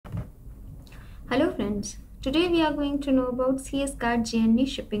Hello friends, today we are going to know about CS card JNE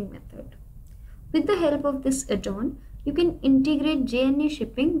shipping method. With the help of this add-on, you can integrate JNE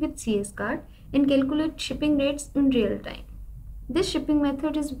shipping with CS card and calculate shipping rates in real time. This shipping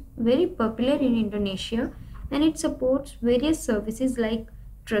method is very popular in Indonesia and it supports various services like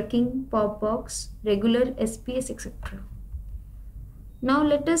trucking, pop box, regular SPS, etc. Now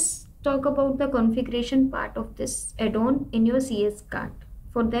let us talk about the configuration part of this add-on in your CS card.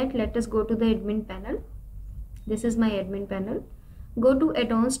 For that, let us go to the admin panel. This is my admin panel. Go to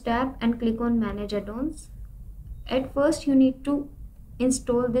add-ons tab and click on manage add-ons. At first you need to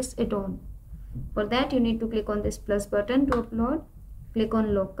install this add-on. For that you need to click on this plus button to upload. Click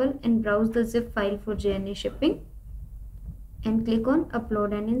on local and browse the zip file for JNE shipping and click on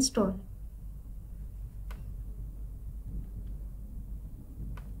upload and install.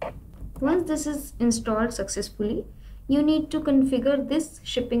 Once this is installed successfully, you need to configure this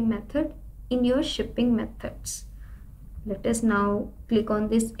shipping method in your shipping methods. Let us now click on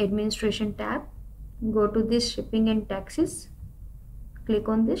this administration tab. Go to this shipping and taxes. Click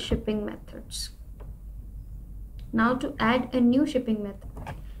on this shipping methods. Now to add a new shipping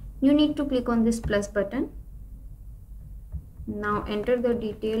method, you need to click on this plus button. Now enter the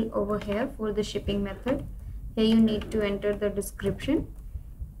detail over here for the shipping method. Here you need to enter the description.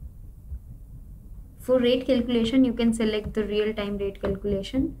 For rate calculation, you can select the real-time rate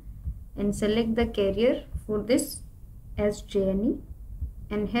calculation and select the carrier for this as JNE.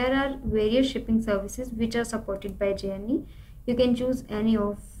 And here are various shipping services which are supported by JNE. You can choose any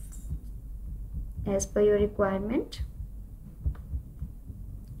of as per your requirement.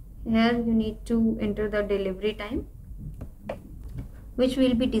 Here you need to enter the delivery time, which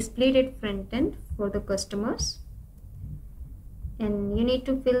will be displayed at front end for the customers. And you need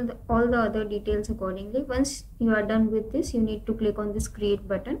to fill all the other details accordingly. Once you are done with this, you need to click on this create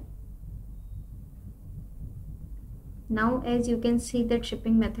button. Now as you can see that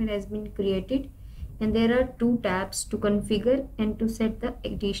shipping method has been created and there are two tabs to configure and to set the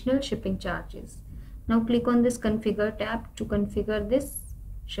additional shipping charges. Now click on this configure tab to configure this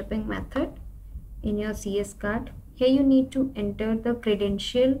shipping method in your CS card. Here you need to enter the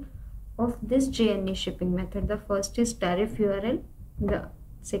credential of this JNE shipping method. The first is tariff URL, the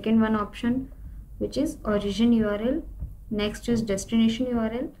second one option which is origin URL, next is destination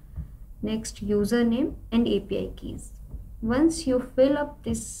URL, next username and API keys. Once you fill up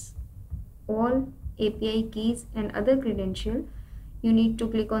this all API keys and other credential, you need to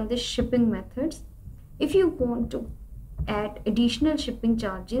click on this shipping methods. If you want to add additional shipping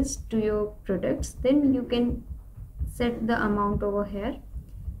charges to your products, then you can set the amount over here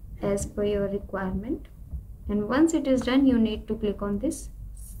as per your requirement. And once it is done, you need to click on this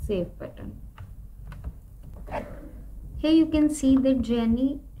save button. Here you can see that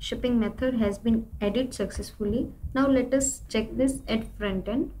JNE shipping method has been added successfully. Now let us check this at front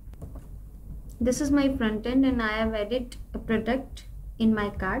end. This is my front end and I have added a product in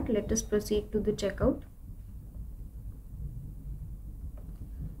my cart. Let us proceed to the checkout.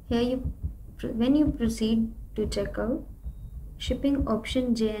 Here when you proceed to checkout, shipping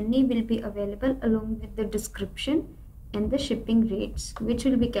option JNE will be available along with the description and the shipping rates, which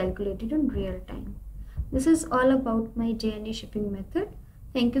will be calculated in real time. This is all about my JNE shipping method.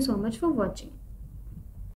 Thank you so much for watching.